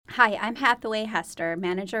Hi, I'm Hathaway Hester,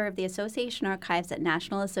 manager of the Association Archives at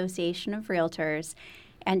National Association of Realtors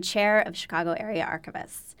and chair of Chicago Area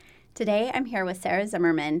Archivists. Today, I'm here with Sarah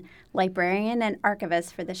Zimmerman, librarian and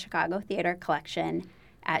archivist for the Chicago Theater Collection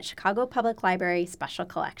at Chicago Public Library Special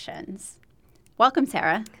Collections. Welcome,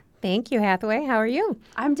 Sarah. Thank you, Hathaway. How are you?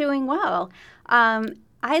 I'm doing well.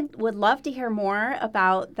 I would love to hear more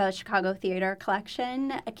about the Chicago Theater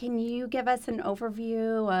Collection. Can you give us an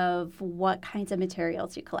overview of what kinds of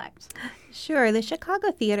materials you collect? Sure. The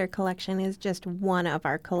Chicago Theater Collection is just one of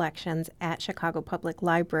our collections at Chicago Public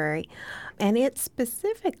Library, and it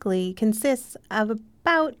specifically consists of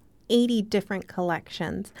about 80 different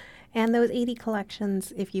collections. And those 80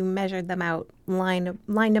 collections, if you measured them out, lined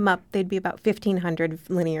them up, they'd be about 1,500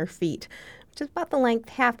 linear feet, which is about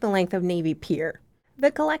half the length of Navy Pier. The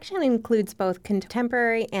collection includes both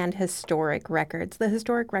contemporary and historic records. The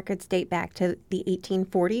historic records date back to the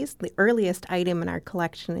 1840s. The earliest item in our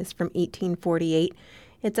collection is from 1848.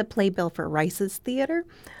 It's a playbill for Rice's Theater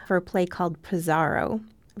for a play called Pizarro.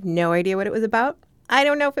 No idea what it was about. I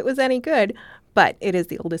don't know if it was any good, but it is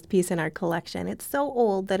the oldest piece in our collection. It's so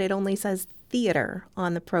old that it only says theater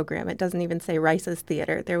on the program. It doesn't even say Rice's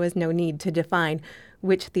Theater. There was no need to define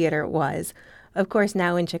which theater it was. Of course,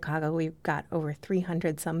 now in Chicago, we've got over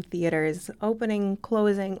 300 some theaters opening,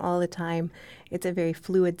 closing all the time. It's a very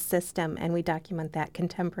fluid system, and we document that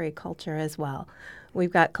contemporary culture as well. We've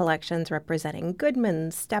got collections representing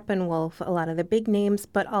Goodman, Steppenwolf, a lot of the big names,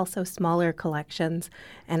 but also smaller collections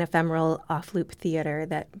and ephemeral off-loop theater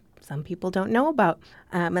that some people don't know about,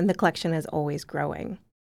 and the collection is always growing.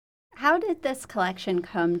 How did this collection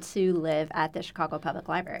come to live at the Chicago Public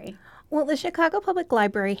Library? Well, the Chicago Public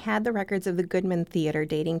Library had the records of the Goodman Theater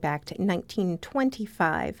dating back to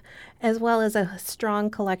 1925, as well as a strong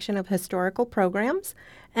collection of historical programs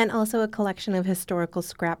and also a collection of historical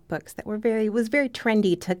scrapbooks that was very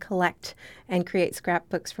trendy to collect and create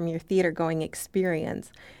scrapbooks from your theater-going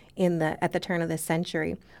experience at the turn of the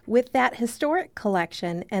century. With that historic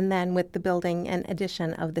collection, and then with the building and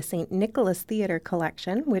addition of the St. Nicholas Theater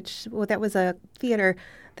Collection, that was a theater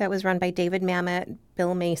that was run by David Mamet,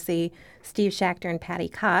 Bill Macy, Steve Schachter, and Patty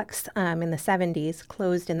Cox in the 70s,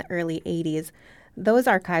 closed in the early 80s. Those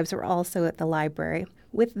archives were also at the library.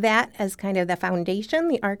 With that as kind of the foundation,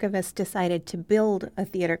 the archivist decided to build a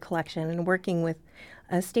theater collection, and working with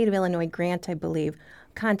a state of Illinois grant, I believe,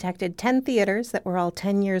 contacted 10 theaters that were all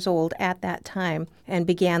 10 years old at that time and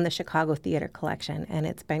began the Chicago Theater Collection, and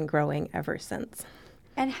it's been growing ever since.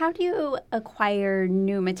 And how do you acquire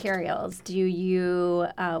new materials? Do you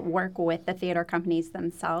work with the theater companies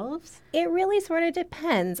themselves? It really sort of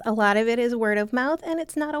depends. A lot of it is word of mouth, and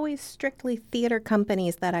it's not always strictly theater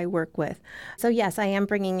companies that I work with. So yes, I am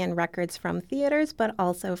bringing in records from theaters, but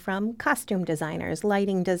also from costume designers,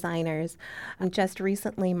 lighting designers. Just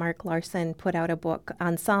recently, Mark Larson put out a book,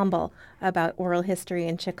 Ensemble, about oral history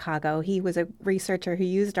in Chicago. He was a researcher who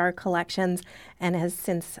used our collections and has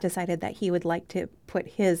since decided that he would like to put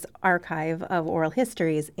his archive of oral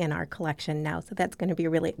histories in our collection now. So that's going to be a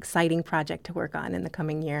really exciting project to work on in the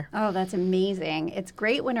coming year. Oh, that's amazing. It's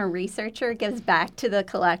great when a researcher gives back to the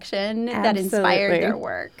collection Absolutely. that inspired their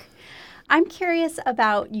work. I'm curious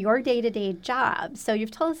about your day-to-day job. So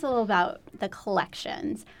you've told us a little about the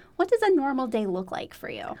collections. What does a normal day look like for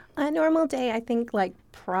you? A normal day, I think, like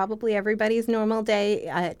probably everybody's normal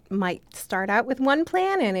day, might start out with one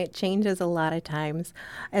plan, and it changes a lot of times.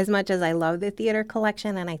 As much as I love the theater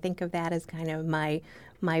collection, and I think of that as kind of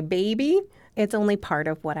my baby, it's only part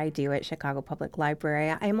of what I do at Chicago Public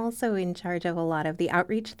Library. I'm also in charge of a lot of the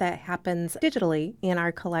outreach that happens digitally in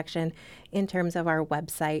our collection in terms of our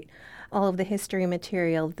website. All of the history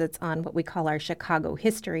material that's on what we call our Chicago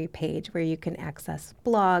History page, where you can access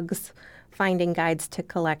blogs, finding guides to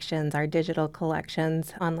collections, our digital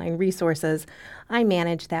collections, online resources. I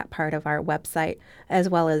manage that part of our website, as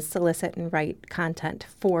well as solicit and write content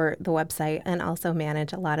for the website, and also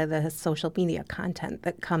manage a lot of the social media content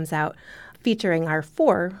that comes out featuring our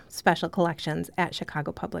 4 special collections at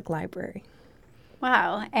Chicago Public Library.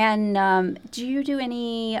 Wow. And do you do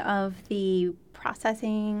any of the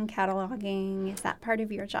processing, cataloging? Is that part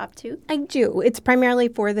of your job too? I do. It's primarily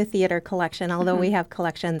for the theater collection, although we have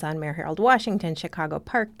collections on Mayor Harold Washington, Chicago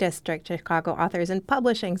Park District, Chicago Authors and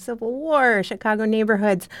Publishing, Civil War, Chicago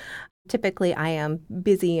Neighborhoods. Typically, I am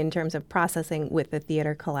busy in terms of processing with the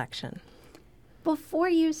theater collection. Before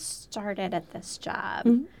you started at this job,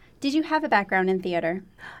 did you have a background in theater?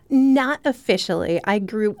 Not officially. I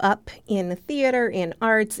grew up in theater, in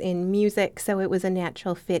arts, in music, so it was a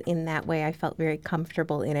natural fit in that way. I felt very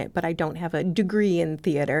comfortable in it, but I don't have a degree in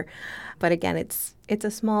theater. But again, it's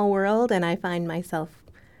a small world, and I find myself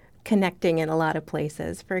connecting in a lot of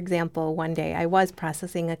places. For example, one day I was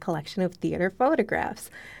processing a collection of theater photographs,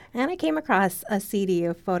 and I came across a CD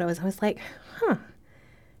of photos. I was like,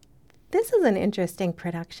 this is an interesting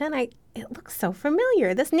production. It looks so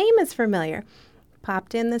familiar. This name is familiar.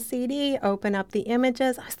 Popped in the CD, open up the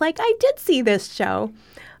images. I was like, I did see this show.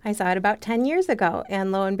 I saw it about 10 years ago,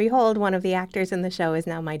 and lo and behold, one of the actors in the show is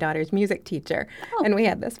now my daughter's music teacher, and we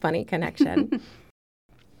had this funny connection.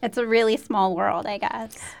 It's a really small world, I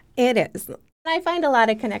guess. It is. I find a lot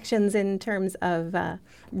of connections in terms of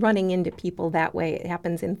running into people that way. It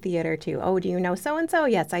happens in theater, too. Oh, do you know so-and-so?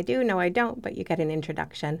 Yes, I do. No, I don't. But you get an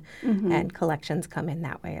introduction, and collections come in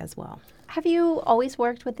that way as well. Have you always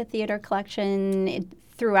worked with the theater collection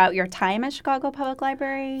throughout your time at Chicago Public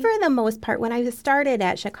Library? For the most part. When I started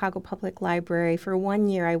at Chicago Public Library, for 1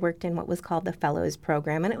 year I worked in what was called the Fellows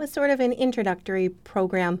Program, and it was sort of an introductory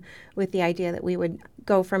program with the idea that we would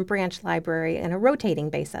go from branch library on a rotating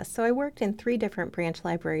basis. So I worked in 3 different branch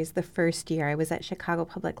libraries the first year I was at Chicago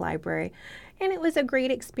Public Library, and it was a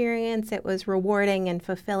great experience. It was rewarding and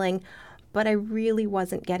fulfilling, but I really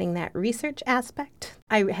wasn't getting that research aspect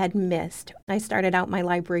I had missed. I started out my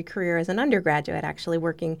library career as an undergraduate, actually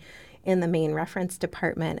working in the main reference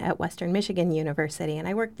department at Western Michigan University, and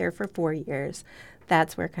I worked there for 4 years.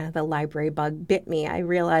 That's where kind of the library bug bit me. I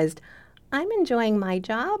realized I'm enjoying my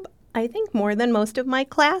job, I think, more than most of my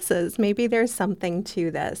classes. Maybe there's something to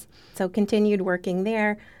this. So continued working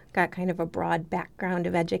there, got kind of a broad background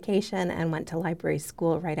of education, and went to library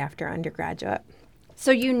school right after undergraduate. So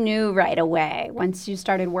you knew right away, once you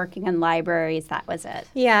started working in libraries, that was it?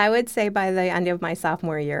 Yeah, I would say by the end of my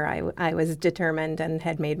sophomore year, I was determined and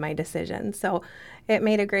had made my decision. So it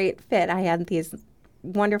made a great fit. I had these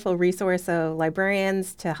wonderful resource of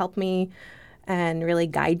librarians to help me and really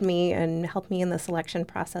guide me and help me in the selection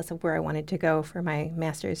process of where I wanted to go for my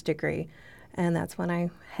master's degree. And that's when I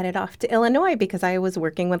headed off to Illinois because I was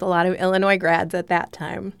working with a lot of Illinois grads at that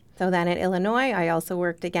time. So then at Illinois, I also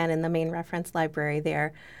worked again in the main reference library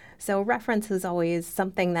there. So reference is always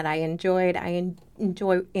something that I enjoyed. I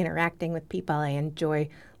enjoy interacting with people. I enjoy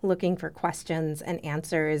looking for questions and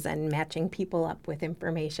answers and matching people up with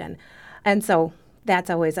information. And so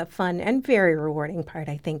that's always a fun and very rewarding part,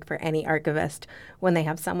 I think, for any archivist when they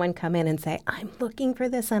have someone come in and say, I'm looking for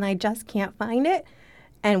this and I just can't find it.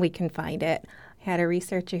 And we can find it. I had a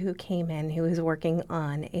researcher who came in who was working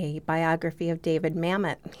on a biography of David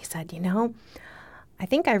Mamet. He said, I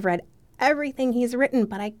think I've read everything he's written,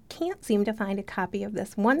 but I can't seem to find a copy of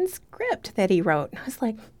this one script that he wrote. I was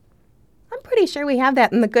like, I'm pretty sure we have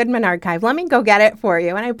that in the Goodman archive. Let me go get it for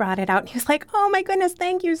you. And I brought it out. And he was like, oh, my goodness,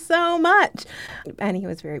 thank you so much. And he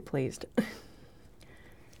was very pleased.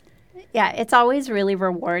 Yeah, it's always really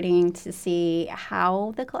rewarding to see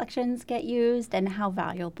how the collections get used and how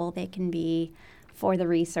valuable they can be for the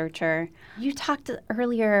researcher. You talked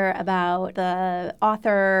earlier about the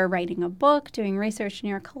author writing a book, doing research in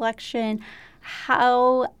your collection.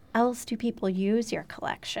 How else do people use your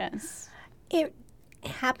collections? It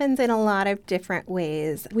happens in a lot of different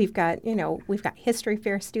ways. We've got history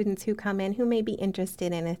fair students who come in who may be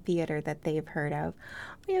interested in a theater that they've heard of.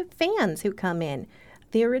 We have fans who come in.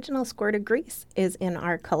 The original score to Grease is in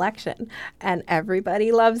our collection, and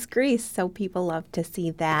everybody loves Grease, so people love to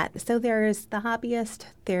see that. So there's the hobbyist,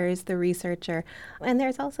 there's the researcher, and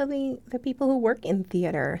there's also the people who work in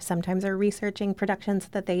theater. Sometimes are researching productions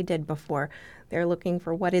that they did before. They're looking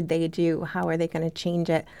for what did they do, how are they going to change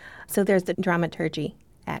it. So there's the dramaturgy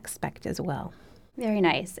aspect as well. Very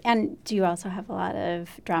nice. And do you also have a lot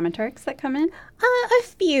of dramaturgs that come in? A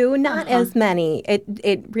few, not as many.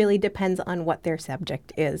 It really depends on what their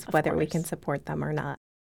subject is, whether we can support them or not.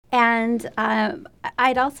 And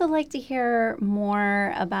I'd also like to hear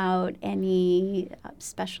more about any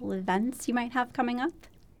special events you might have coming up.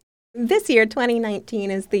 This year,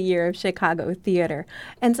 2019, is the year of Chicago theater.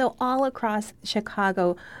 And so all across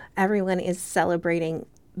Chicago, everyone is celebrating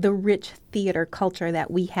the rich theater culture that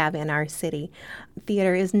we have in our city.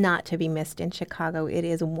 Theater is not to be missed in Chicago. It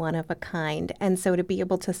is one of a kind. And so to be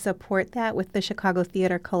able to support that with the Chicago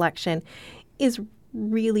Theater Collection is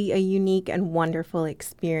really a unique and wonderful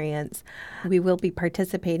experience. We will be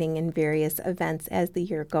participating in various events as the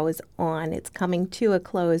year goes on. It's coming to a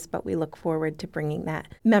close, but we look forward to bringing that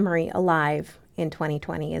memory alive in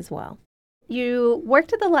 2020 as well. You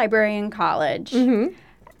worked at the library in college. Mm-hmm.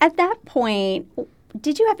 At that point,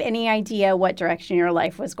 did you have any idea what direction your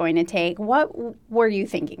life was going to take? What were you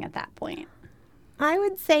thinking at that point? I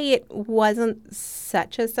would say it wasn't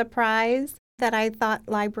such a surprise that I thought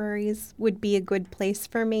libraries would be a good place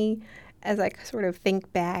for me. As I sort of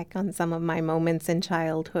think back on some of my moments in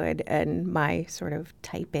childhood and my sort of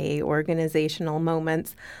type A organizational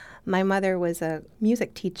moments, My mother was a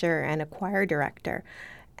music teacher and a choir director.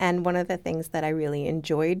 And one of the things that I really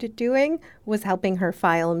enjoyed doing was helping her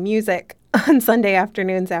file music on Sunday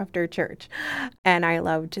afternoons after church. And I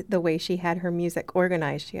loved the way she had her music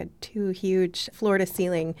organized. She had 2 huge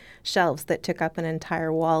floor-to-ceiling shelves that took up an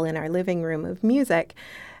entire wall in our living room of music.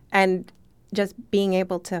 And just being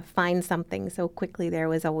able to find something so quickly there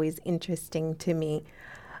was always interesting to me.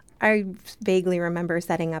 I vaguely remember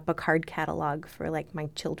setting up a card catalog for like my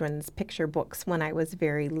children's picture books when I was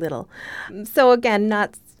very little. So again,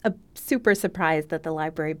 not a super surprised that the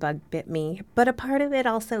library bug bit me. But a part of it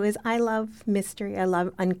also is I love mystery. I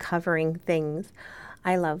love uncovering things.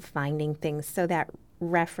 I love finding things. So that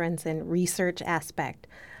reference and research aspect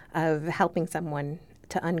of helping someone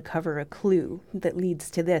to uncover a clue that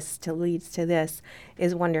leads to this,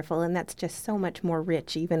 is wonderful. And that's just so much more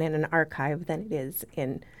rich even in an archive than it is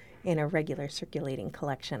in a regular circulating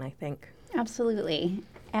collection, I think. Absolutely.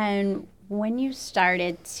 And when you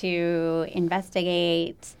started to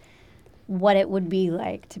investigate what it would be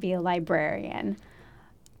like to be a librarian,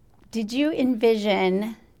 did you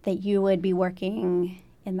envision that you would be working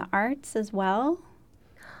in the arts as well?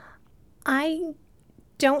 I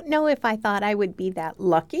don't know if I thought I would be that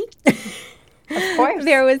lucky. Of course.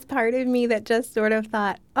 There was part of me that just sort of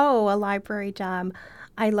thought, oh, a library job.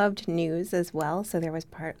 I loved news as well, so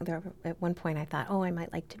at one point I thought, oh, I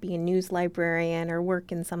might like to be a news librarian or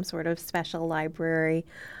work in some sort of special library,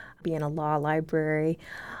 be in a law library.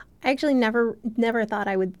 I actually never thought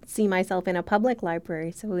I would see myself in a public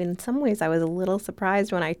library, so in some ways I was a little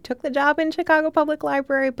surprised when I took the job in Chicago Public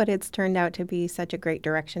Library, but it's turned out to be such a great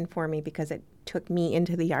direction for me because it took me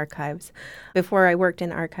into the archives. Before I worked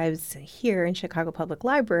in archives here in Chicago Public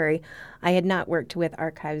Library, I had not worked with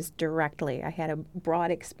archives directly. I had a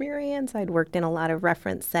broad experience. I'd worked in a lot of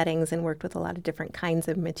reference settings and worked with a lot of different kinds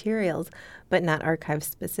of materials, but not archives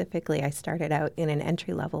specifically. I started out in an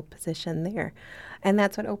entry-level position there. And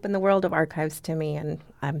that's what opened the world of archives to me, and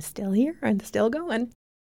I'm still here and still going.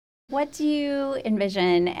 What do you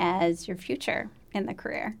envision as your future in the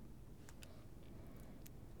career?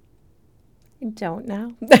 I don't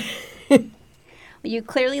know. You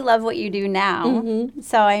clearly love what you do now,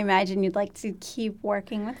 so I imagine you'd like to keep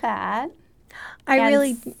working with that. I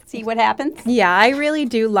really see what happens. Yeah, I really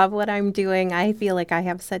do love what I'm doing. I feel like I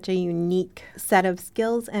have such a unique set of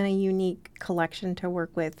skills and a unique collection to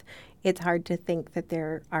work with. It's hard to think that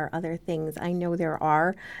there are other things. I know there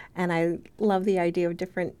are, and I love the idea of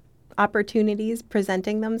different opportunities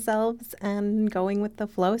presenting themselves and going with the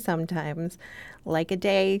flow sometimes. Like a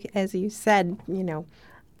day, as you said,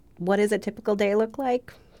 what does a typical day look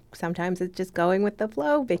like? Sometimes it's just going with the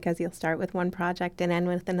flow because you'll start with one project and end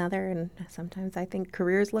with another, and sometimes I think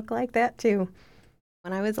careers look like that too.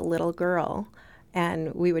 When I was a little girl,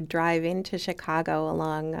 and we would drive into Chicago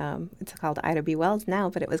along, it's called Ida B. Wells now,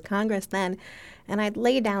 but it was Congress then, and I'd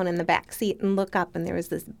lay down in the back seat and look up, and there was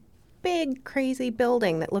this big, crazy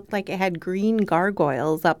building that looked like it had green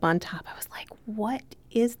gargoyles up on top. I was like, what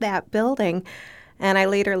is that building? And I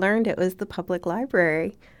later learned it was the public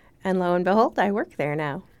library, and lo and behold, I work there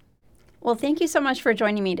now. Well, thank you so much for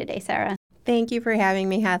joining me today, Sarah. Thank you for having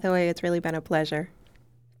me, Hathaway. It's really been a pleasure.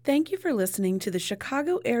 Thank you for listening to the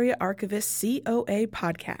Chicago Area Archivist COA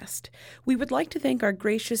podcast. We would like to thank our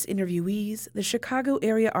gracious interviewees, the Chicago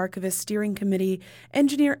Area Archivist Steering Committee,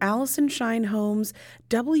 Engineer Allison Shine Holmes,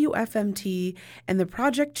 WFMT, and the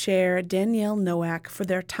project chair, Danielle Nowak, for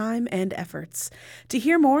their time and efforts. To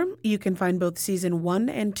hear more, you can find both Season 1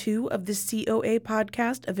 and 2 of the COA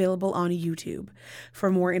podcast available on YouTube. For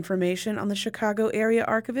more information on the Chicago Area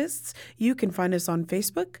Archivists, you can find us on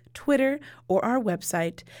Facebook, Twitter, or our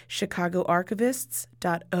website,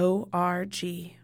 chicagoarchivists.org.